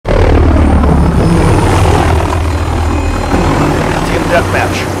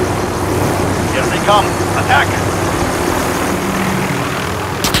come. Attack!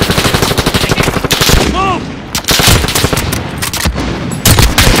 Move!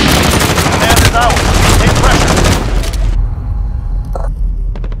 Command is out. Take pressure.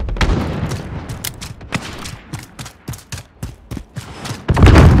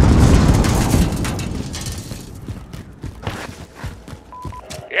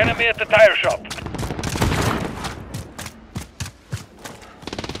 Enemy at the tire shop.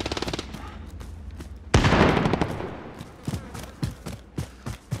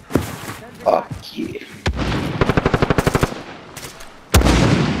 Fuck you.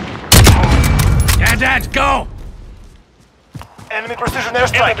 Dad, go! Enemy precision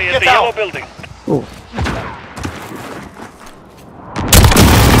airstrike. Enemy at Get the down. yellow building. Oh.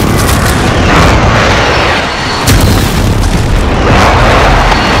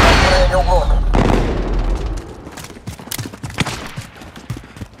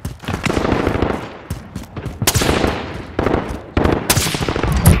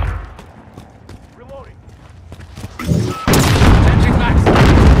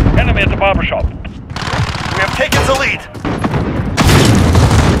 Enemy at the barber shop. We have taken the lead.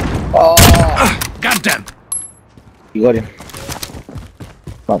 Oh. Goddamn! You got him.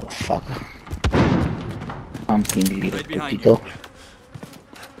 Motherfucker. I'm thinking little poquito.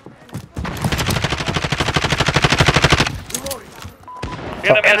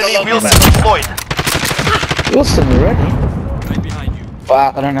 Enemy Wilson deployed. Wilson already? Right behind you.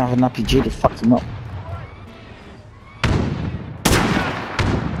 Fuck, I don't have an RPG to fuck him up.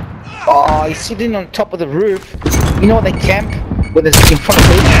 Oh, he's sitting on top of the roof. You know they camp with us in front of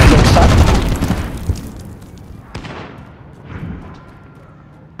the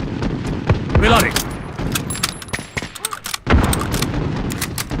Reloading.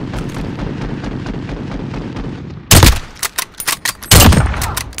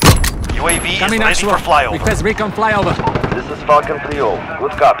 UAV Coming is ready for flyover. Request recon flyover. This is Falcon 3-0.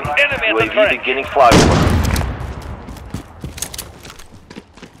 Good copy. Enemy at the UAV track. beginning flyover.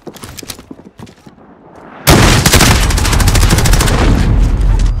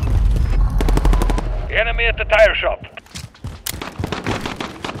 Enemy at the tire shop.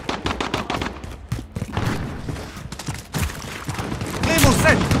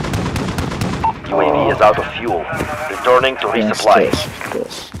 UAV is out of fuel. Returning to resupply.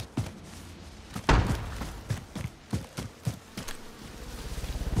 Yes.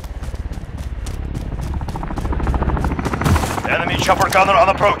 Enemy chopper gunner on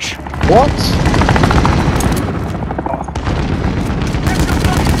approach. What?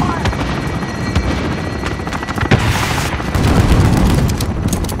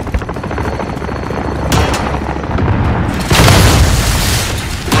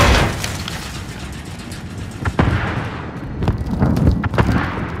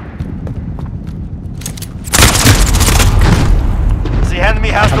 The enemy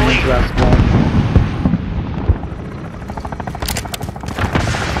has the lead.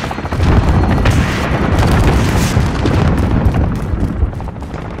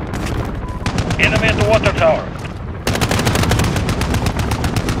 Enemy at the water tower.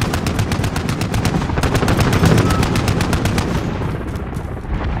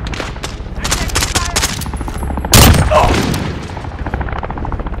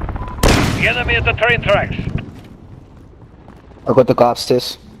 Enemy at the train tracks. I got the guy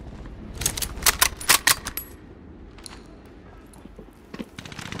upstairs.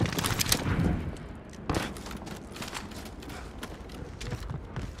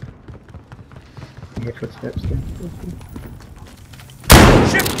 Hear footsteps there.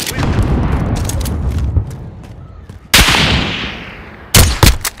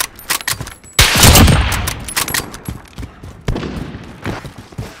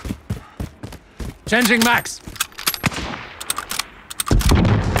 Changing max.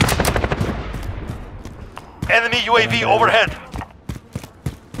 Enemy UAV overhead.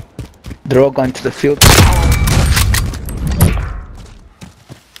 They're all going to the field.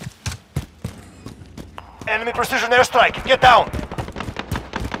 Enemy precision airstrike. Get down.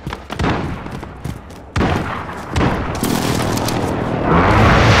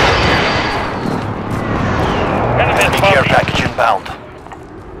 Enemy care package inbound.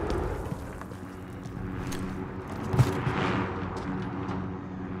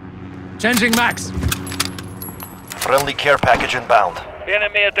 Changing max. Friendly care package inbound.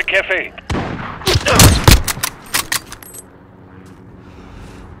 Enemy at the cafe.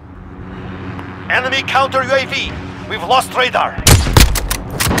 Enemy counter UAV. We've lost radar.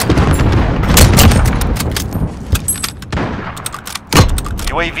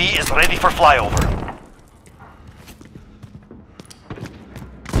 UAV is ready for flyover.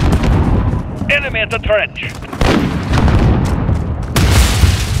 Enemy at the trench.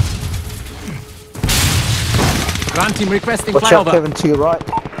 Ground team requesting Watch out, flyover. Kevin, to your right.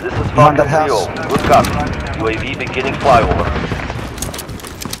 This is Behind Falcon that 3-0. house. Good copy. UAV beginning flyover.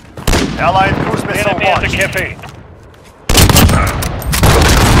 Allied cruise missile Enemy at the launched. cafe.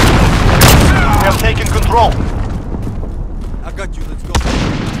 We have taken control. I got you, let's go.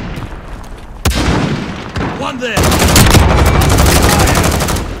 One there.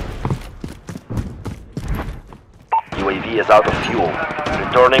 UAV is out of fuel.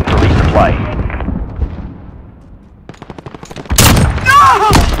 Returning to resupply.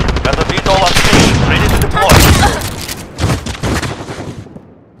 Got the VTOL on station, ready to deploy.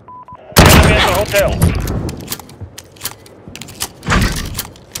 Enemy at the hotel.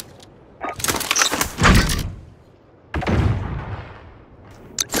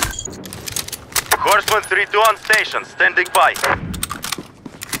 Horseman 3-2 on station, standing by.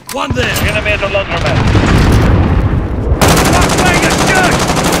 One there. Enemy at the laundromat.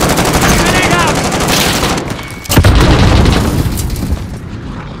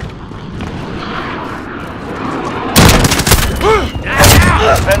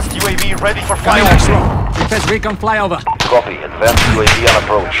 Advanced UAV ready for Coming flyover. next row. Request recon flyover. Copy. Advanced UAV on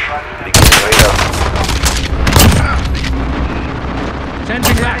approach. Beginning radar.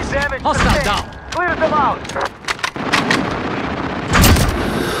 Changing racks. Hostile down. Clear them out.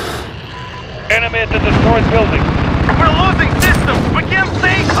 Enemy at the destroyed building. We're losing systems. We can't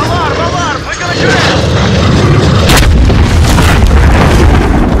think. Alarm! Alarm! We're gonna crash.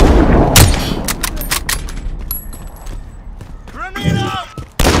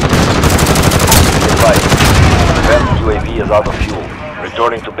 Advanced UAV is out of fuel.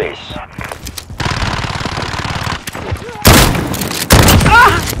 Returning to base.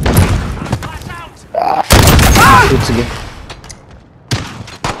 Shoots again.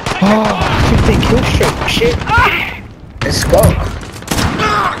 Oh, 15 kill streak. Shit. Let's go.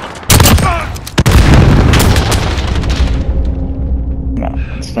 No,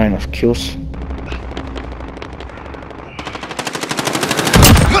 it's not enough kills.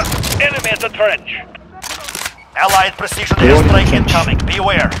 Enemy at the trench. Allied precision They're already airstrike in the trench. incoming.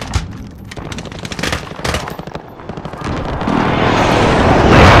 Beware.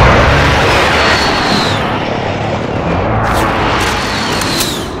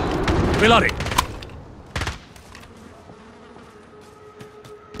 Reloading.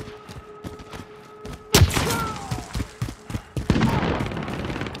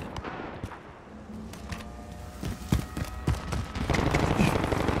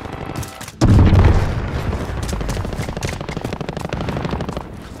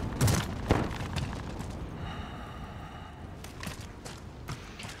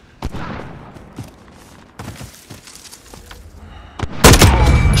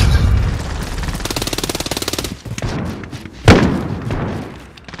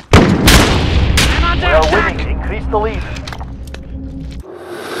 We are winning. Increase the lead.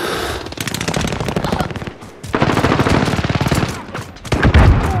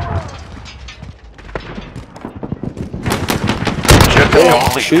 Objective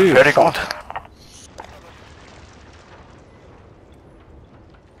complete. shoot, Very good.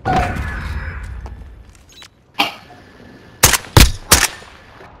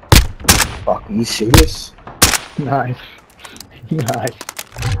 Fuck, are you serious? Nice. Nice.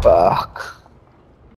 Fuck.